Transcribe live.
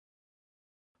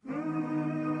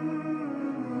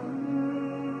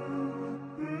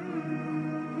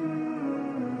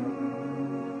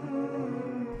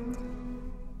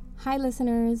Hi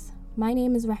listeners, my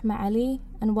name is Rahma Ali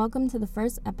and welcome to the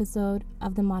first episode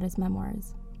of the Modest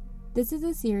Memoirs. This is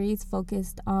a series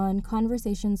focused on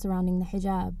conversations surrounding the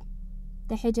hijab.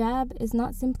 The hijab is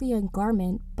not simply a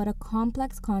garment but a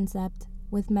complex concept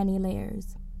with many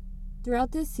layers.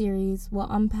 Throughout this series,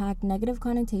 we'll unpack negative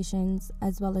connotations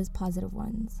as well as positive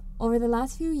ones. Over the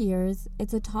last few years,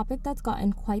 it's a topic that's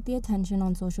gotten quite the attention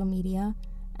on social media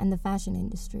and the fashion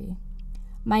industry.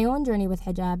 My own journey with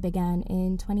hijab began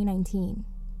in 2019.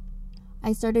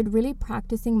 I started really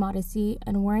practicing modesty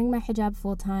and wearing my hijab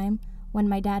full-time when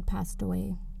my dad passed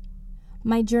away.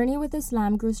 My journey with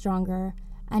Islam grew stronger,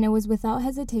 and it was without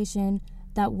hesitation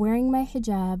that wearing my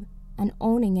hijab and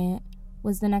owning it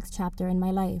was the next chapter in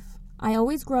my life. I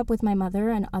always grew up with my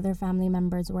mother and other family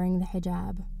members wearing the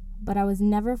hijab, but I was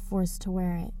never forced to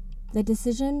wear it. The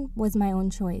decision was my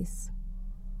own choice.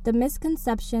 The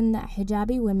misconception that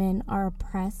hijabi women are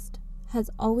oppressed has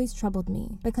always troubled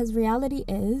me because reality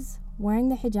is, wearing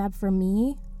the hijab for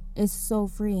me is so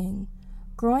freeing.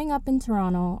 Growing up in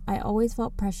Toronto, I always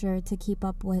felt pressure to keep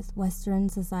up with Western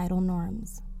societal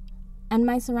norms. And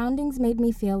my surroundings made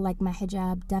me feel like my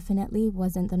hijab definitely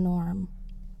wasn't the norm.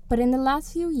 But in the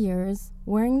last few years,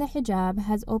 wearing the hijab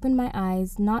has opened my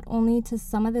eyes not only to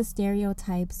some of the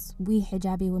stereotypes we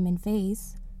hijabi women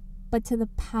face, but to the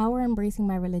power embracing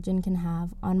my religion can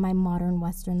have on my modern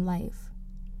Western life.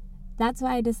 That's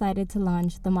why I decided to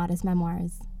launch the Modest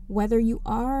Memoirs. Whether you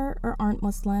are or aren't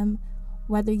Muslim,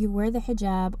 whether you wear the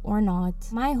hijab or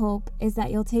not, my hope is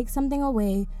that you'll take something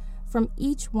away from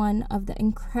each one of the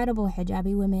incredible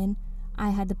hijabi women I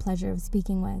had the pleasure of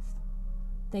speaking with.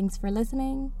 Thanks for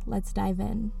listening. Let's dive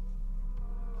in.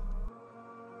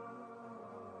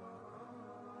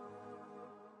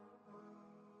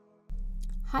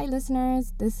 Hi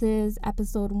listeners, this is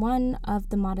episode 1 of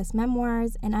the Modest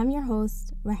Memoirs and I'm your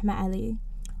host, Rahma Ali.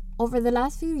 Over the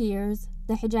last few years,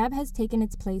 the hijab has taken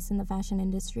its place in the fashion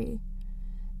industry.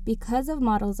 Because of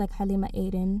models like Halima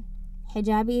Aden,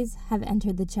 hijabis have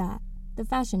entered the chat, the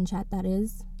fashion chat that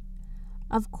is.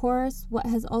 Of course, what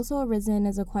has also arisen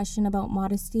is a question about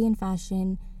modesty and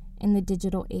fashion in the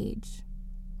digital age.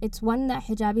 It's one that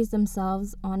hijabis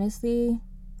themselves, honestly,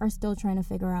 are still trying to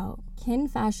figure out. Can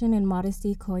fashion and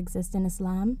modesty coexist in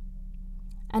Islam?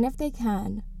 And if they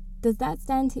can, does that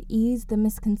stand to ease the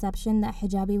misconception that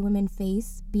hijabi women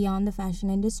face beyond the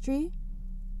fashion industry?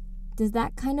 Does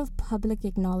that kind of public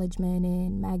acknowledgement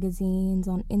in magazines,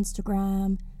 on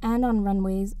Instagram, and on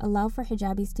runways allow for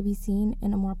hijabis to be seen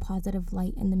in a more positive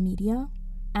light in the media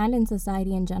and in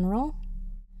society in general?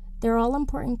 They're all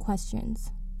important questions,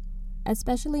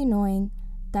 especially knowing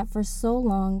that for so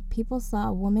long, people saw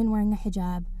a woman wearing a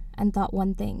hijab and thought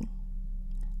one thing: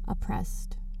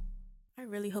 oppressed. I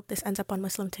really hope this ends up on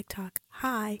Muslim TikTok.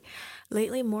 Hi.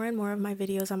 Lately, more and more of my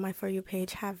videos on my For You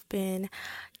page have been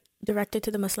directed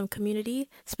to the Muslim community,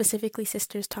 specifically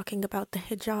sisters talking about the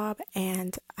hijab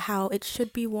and how it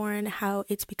should be worn, how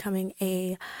it's becoming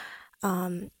a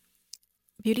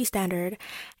beauty standard,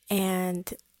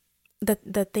 and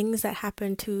the things that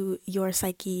happen to your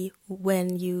psyche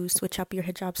when you switch up your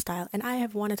hijab style. And I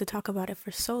have wanted to talk about it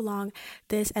for so long,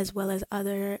 this as well as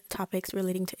other topics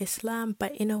relating to Islam,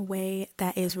 but in a way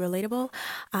that is relatable.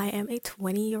 I am a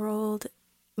 20-year-old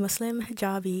Muslim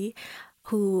hijabi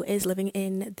who is living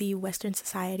in the Western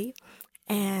society,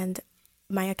 and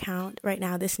my account right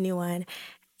now, this new one,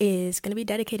 is going to be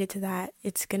dedicated to that.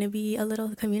 It's going to be a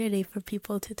little community for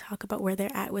people to talk about where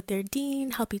they're at with their deen,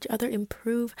 help each other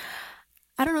improve.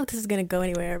 I don't know if this is going to go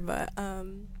anywhere, but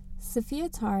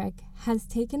Safiyyah Tariq has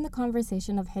taken the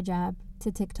conversation of hijab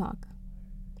to TikTok.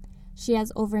 She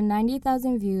has over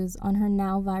 90,000 views on her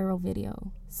now viral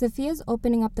video. Safiyyah's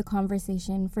opening up the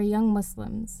conversation for young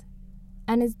Muslims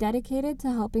and is dedicated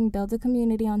to helping build a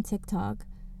community on TikTok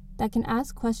that can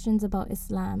ask questions about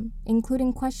Islam,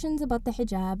 including questions about the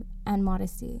hijab and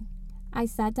modesty. I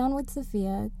sat down with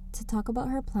Safiyyah to talk about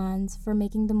her plans for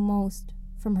making the most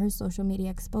from her social media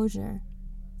exposure.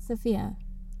 Safiyyah,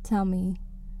 tell me,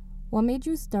 what made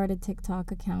you start a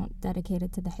TikTok account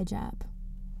dedicated to the hijab?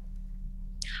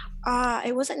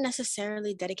 it wasn't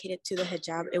necessarily dedicated to the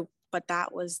hijab, but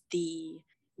that was the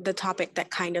topic that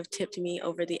kind of tipped me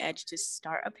over the edge to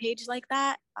start a page like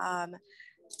that.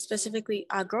 Specifically,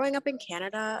 growing up in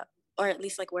Canada, or at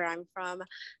least like where I'm from,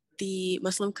 the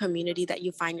Muslim community that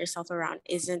you find yourself around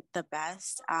isn't the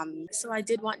best. So I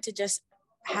did want to just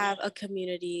have a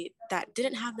community that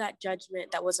didn't have that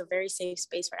judgment, that was a very safe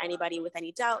space for anybody with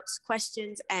any doubts,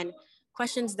 questions, and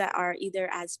questions that are either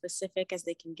as specific as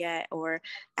they can get or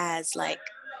as like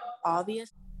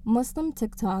obvious. Muslim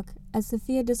TikTok, as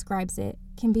Safiyyah describes it,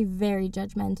 can be very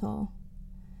judgmental.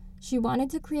 She wanted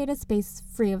to create a space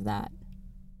free of that.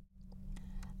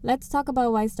 Let's talk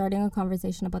about why starting a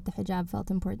conversation about the hijab felt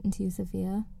important to you,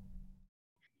 Safiyyah.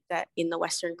 That in the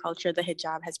Western culture, the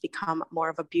hijab has become more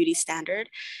of a beauty standard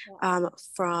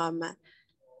from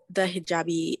the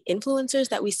hijabi influencers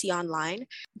that we see online.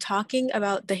 Talking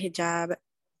about the hijab,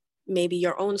 maybe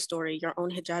your own story, your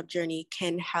own hijab journey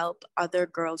can help other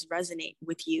girls resonate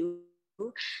with you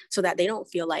so that they don't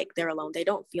feel like they're alone. They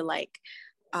don't feel like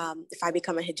if I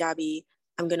become a hijabi,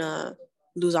 I'm going to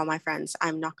lose all my friends.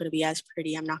 I'm not going to be as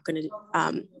pretty. I'm not going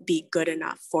to be good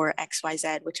enough for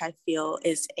XYZ, which I feel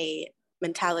is a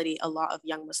mentality a lot of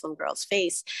young Muslim girls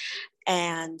face.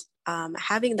 And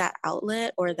having that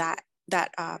outlet or that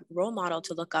role model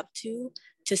to look up to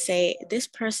say, this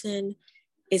person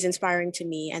is inspiring to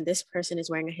me and this person is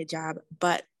wearing a hijab,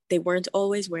 but they weren't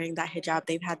always wearing that hijab.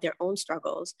 They've had their own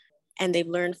struggles and they've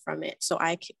learned from it. So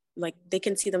they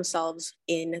can see themselves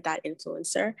in that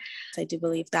influencer. So I do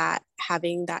believe that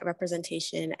having that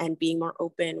representation and being more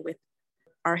open with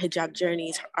our hijab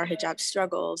journeys, our hijab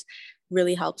struggles,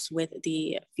 really helps with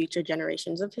the future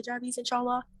generations of hijabis,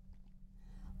 inshallah.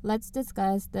 Let's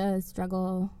discuss the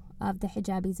struggle of the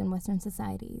hijabis in Western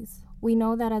societies. We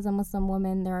know that as a Muslim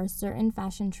woman, there are certain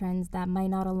fashion trends that might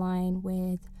not align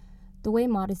with the way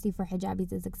modesty for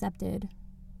hijabis is accepted.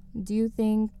 Do you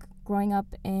think growing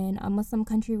up in a Muslim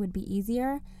country would be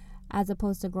easier as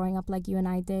opposed to growing up like you and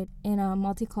I did in a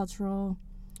multicultural,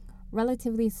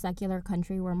 relatively secular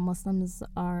country where Muslims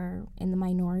are in the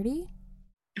minority?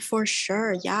 For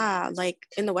sure, yeah. Like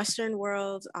in the Western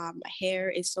world, hair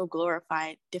is so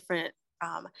glorified, different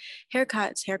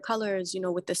haircuts, hair colors,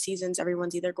 with the seasons,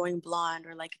 everyone's either going blonde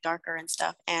or like darker and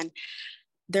stuff. And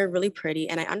they're really pretty.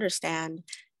 And I understand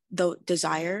the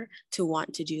desire to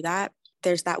want to do that.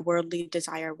 There's that worldly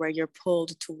desire where you're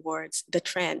pulled towards the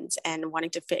trends and wanting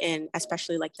to fit in,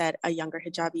 especially like that, a younger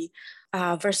hijabi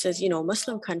versus,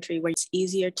 Muslim country where it's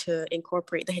easier to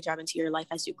incorporate the hijab into your life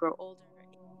as you grow older.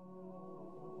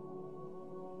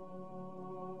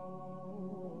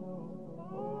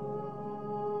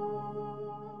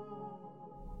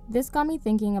 This got me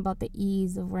thinking about the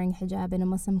ease of wearing hijab in a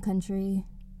Muslim country.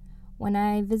 When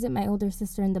I visit my older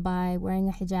sister in Dubai, wearing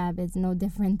a hijab is no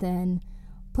different than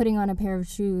putting on a pair of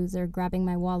shoes or grabbing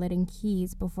my wallet and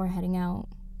keys before heading out.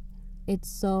 It's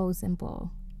so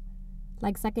simple.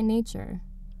 Like second nature.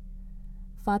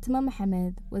 Fatima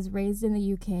Mohammed was raised in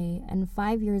the UK, and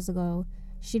 5 years ago,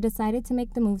 she decided to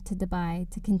make the move to Dubai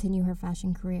to continue her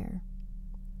fashion career.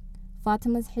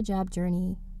 Fatima's hijab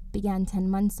journey began 10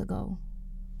 months ago.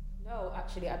 No,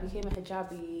 actually, I became a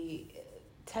hijabi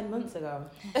 10 months ago.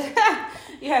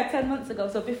 Yeah, 10 months ago.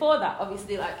 So before that,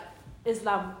 obviously, like,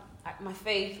 Islam, like, my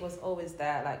faith was always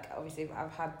there. Like, obviously,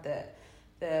 I've had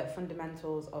the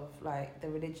fundamentals of, like, the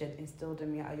religion instilled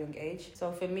in me at a young age. So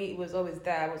for me, it was always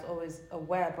there. I was always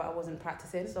aware, but I wasn't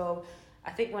practicing. So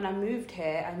I think when I moved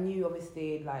here, I knew,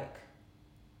 obviously, like,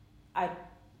 I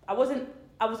was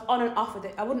on and off with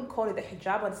it. I wouldn't call it the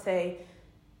hijab. I'd say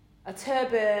a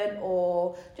turban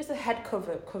or just a head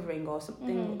covering or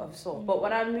something of sort. But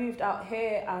when I moved out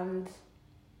here and,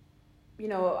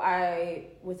 I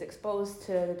was exposed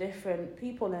to the different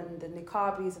people and the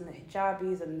niqabis and the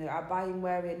hijabis and the abayim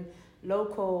wearing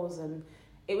locals, and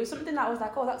it was something that I was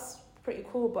like, oh, that's pretty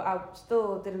cool, but I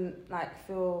still didn't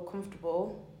feel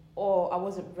comfortable, or I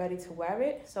wasn't ready to wear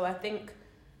it. So I think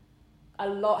a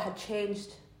lot had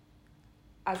changed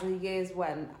as the years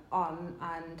went on,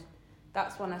 and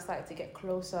that's when I started to get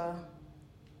closer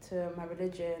to my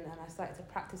religion, and I started to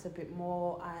practice a bit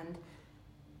more. And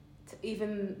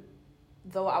even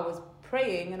though I was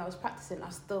praying and I was practicing, I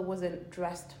still wasn't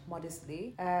dressed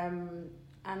modestly.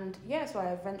 So I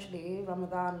eventually,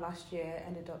 Ramadan last year,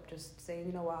 ended up just saying,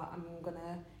 you know what, I'm going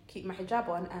to keep my hijab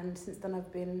on. And since then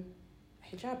I've been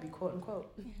hijabi, quote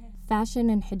unquote. Fashion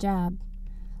and hijab.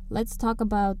 Let's talk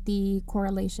about the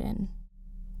correlation.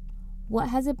 What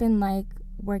has it been like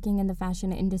working in the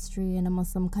fashion industry in a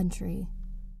Muslim country?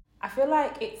 I feel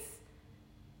like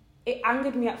it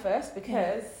angered me at first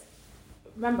because,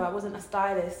 remember, I wasn't a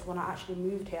stylist when I actually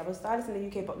moved here. I was a stylist in the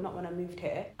UK, but not when I moved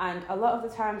here. And a lot of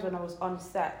the times when I was on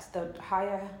set, the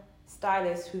hire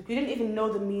stylists who didn't even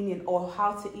know the meaning or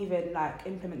how to even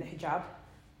implement the hijab,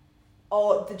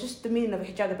 or just the meaning of a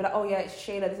hijab, they'd be like, oh yeah, it's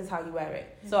Shayla, this is how you wear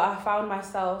it. So I found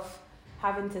myself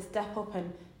having to step up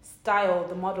and style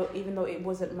the model, even though it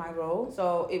wasn't my role.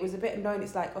 So it was a bit annoying.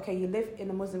 It's like, okay, you live in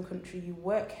a Muslim country, you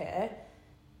work here,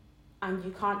 and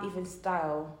you can't even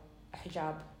style a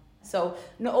hijab. So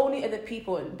not only are the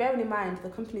people, bearing in mind the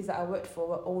companies that I worked for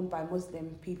were owned by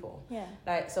Muslim people.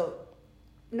 Yeah. So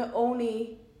not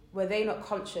only were they not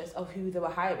conscious of who they were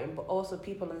hiring? But also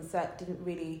people on set didn't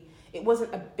really, it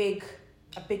wasn't a big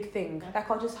thing. Like,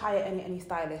 I'll just hire any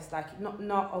stylist, like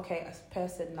not okay, a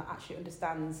person that actually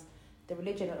understands the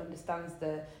religion and understands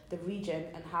the region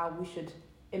and how we should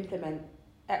implement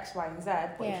X, Y, and Z.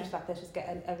 But it's just like, let's just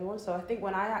get everyone. So I think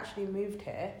when I actually moved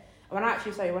here, when I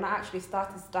actually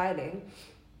started styling,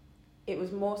 it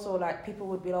was more so like people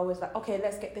would be always like, okay,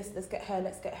 let's get this, let's get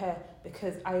her,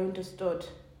 because I understood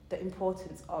the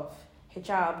importance of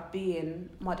hijab being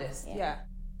modest. Yeah.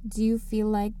 Do you feel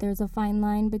like there's a fine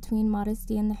line between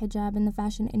modesty and the hijab in the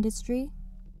fashion industry?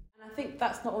 And I think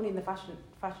that's not only in the fashion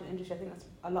industry, I think that's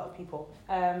a lot of people.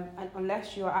 And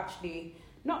unless you're actually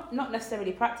not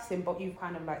necessarily practicing, but you've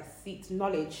kind of like seeked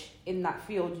knowledge in that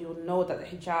field, you'll know that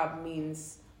the hijab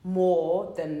means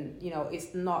more than, you know,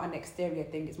 it's not an exterior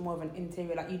thing, it's more of an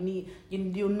interior. Like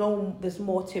you'll know there's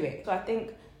more to it. So I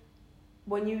think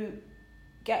when you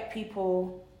get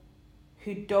people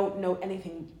who don't know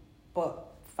anything but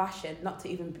fashion, not to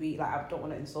even be like, I don't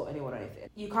want to insult anyone or anything,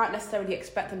 you can't necessarily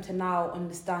expect them to now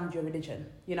understand your religion,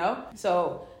 you know?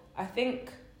 So I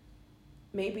think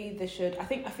maybe they should, I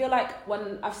feel like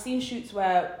when I've seen shoots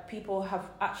where people have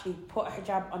actually put a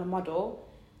hijab on a model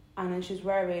and then she's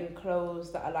wearing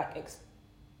clothes that are like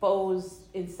exposed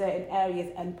in certain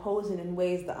areas and posing in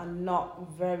ways that are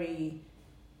not very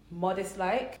modest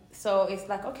like. So it's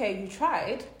like, okay, you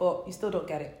tried, but you still don't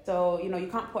get it. So, you know, you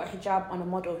can't put a hijab on a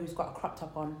model who's got a crop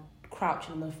top on,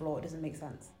 crouching on the floor. It doesn't make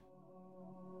sense.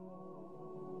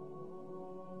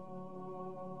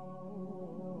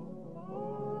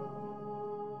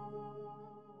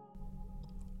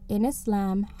 In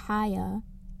Islam, haya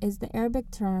is the Arabic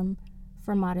term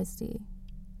for modesty,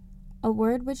 a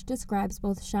word which describes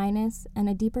both shyness and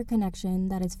a deeper connection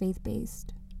that is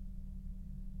faith-based.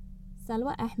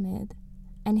 Salwa Ahmed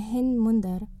and Hind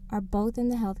Munther are both in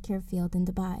the healthcare field in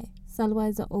Dubai. Salwa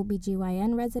is an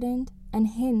OBGYN resident and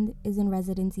Hind is in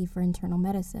residency for internal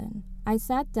medicine. I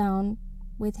sat down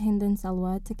with Hind and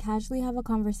Salwa to casually have a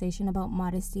conversation about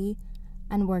modesty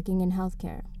and working in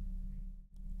healthcare.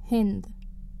 Hind,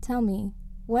 tell me,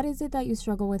 what is it that you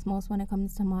struggle with most when it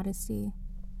comes to modesty?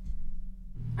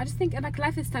 I just think like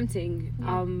life is tempting.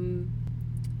 Yeah.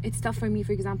 It's tough for me,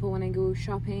 for example, when I go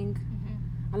shopping.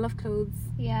 I love clothes.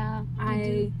 Yeah.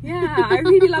 I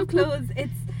really love clothes.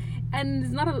 It's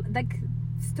not like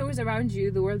stores around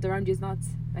you, the world around you is not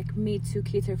like made to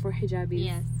cater for hijabis.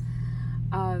 Yes.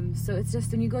 So it's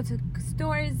just when you go to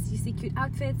stores, you see cute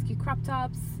outfits, cute crop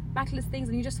tops, backless things,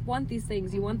 and you just want these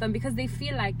things. You want them because they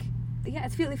feel like, they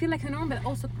feel like a norm, but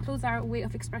also clothes are a way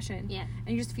of expression. Yeah.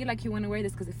 And you just feel like you want to wear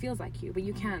this because it feels like you, but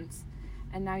you can't.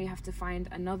 And now you have to find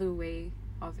another way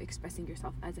of expressing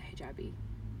yourself as a hijabi.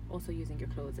 Also using your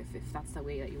clothes if that's the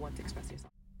way that you want to express yourself.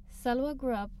 Salwa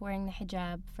grew up wearing the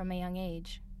hijab from a young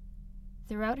age.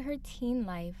 Throughout her teen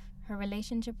life, her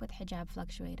relationship with hijab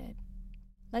fluctuated.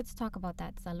 Let's talk about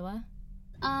that, Salwa.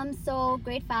 So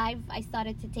grade 5, I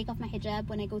started to take off my hijab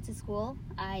when I go to school.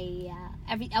 I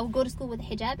would go to school with a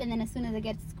hijab, and then as soon as I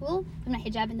get to school, put my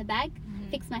hijab in the bag,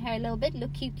 fix my hair a little bit,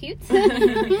 look cute,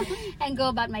 and go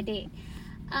about my day.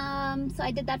 So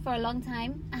I did that for a long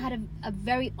time. I had a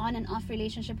very on and off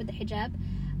relationship with the hijab.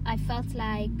 I felt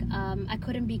like I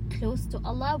couldn't be close to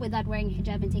Allah without wearing a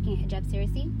hijab and taking a hijab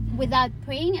seriously, without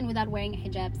praying and without wearing a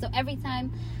hijab. So every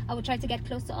time I would try to get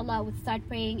close to Allah, I would start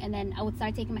praying and then I would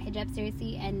start taking my hijab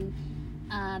seriously. And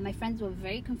my friends were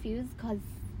very confused because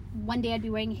one day I'd be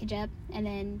wearing a hijab and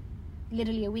then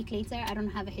literally a week later I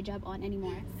don't have a hijab on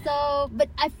anymore. So, but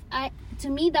to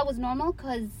me that was normal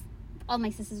because all my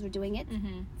sisters were doing it,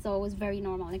 so it was very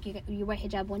normal. Like you wear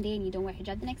hijab one day and you don't wear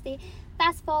hijab the next day.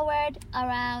 Fast forward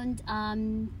around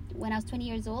when I was 20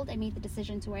 years old, I made the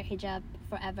decision to wear hijab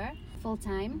forever, full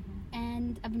time,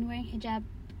 and I've been wearing hijab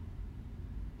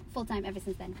full time ever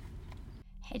since then.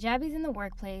 Hijabis in the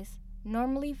workplace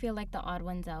normally feel like the odd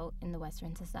ones out in the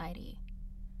Western society.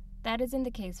 That isn't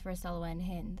the case for Salwa and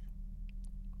Hind.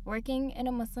 Working in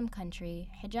a Muslim country,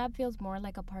 hijab feels more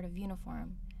like a part of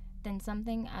uniform than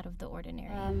something out of the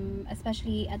ordinary.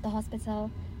 Especially at the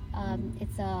hospital,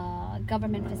 it's a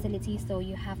government facility, so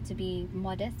you have to be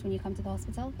modest when you come to the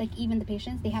hospital. Like even the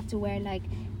patients, they have to wear like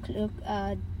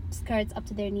skirts up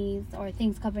to their knees or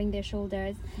things covering their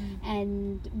shoulders.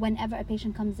 And whenever a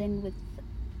patient comes in with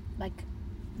like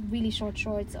really short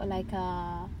shorts or like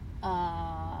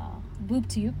boob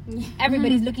tube.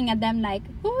 Everybody's looking at them like,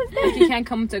 who is that? Like you can't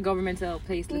come to a governmental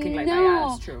place looking like that. Yeah,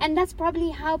 that's true. And that's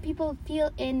probably how people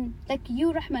feel in, like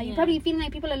you, Rahma. You probably feel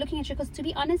like people are looking at you, because to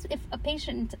be honest, if a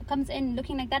patient comes in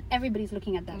looking like that, everybody's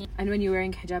looking at them. And when you're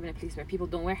wearing hijab in a place where people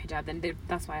don't wear hijab, then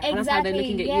that's why. Exactly. That's how they're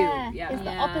looking at you. Yeah, it's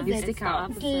the opposite. You stick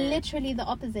out. It's literally the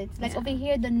opposite. Like over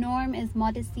here, the norm is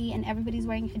modesty, and everybody's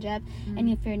wearing hijab. And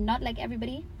if you're not like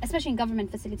everybody, especially in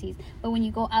government facilities, but when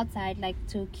you go outside, like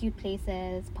to cute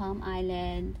places, Palm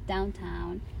Island,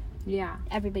 downtown,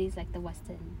 everybody's like the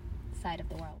Western side of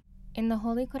the world. In the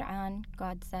Holy Quran,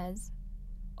 God says,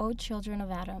 "O children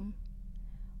of Adam,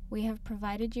 we have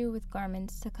provided you with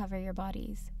garments to cover your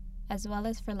bodies, as well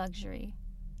as for luxury.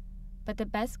 But the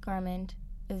best garment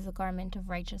is the garment of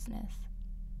righteousness."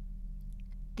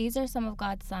 These are some of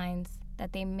God's signs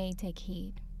that they may take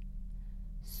heed.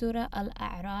 Surah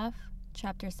Al-A'raf,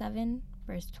 chapter 7,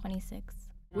 verse 26.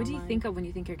 What do you think of when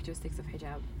you think characteristics of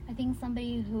hijab? I think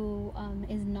somebody who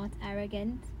is not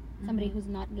arrogant, somebody who's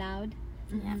not loud,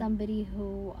 somebody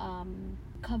who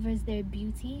covers their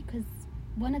beauty. Because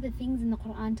one of the things in the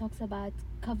Quran talks about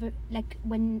like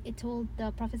when it told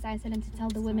the Prophet ﷺ to tell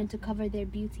the women to cover their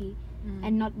beauty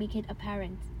and not make it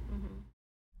apparent.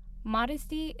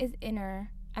 Modesty is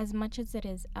inner as much as it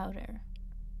is outer.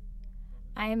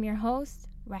 I am your host,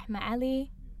 Rahma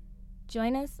Ali.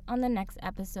 Join us on the next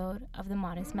episode of the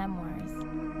Modest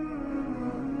Memoirs.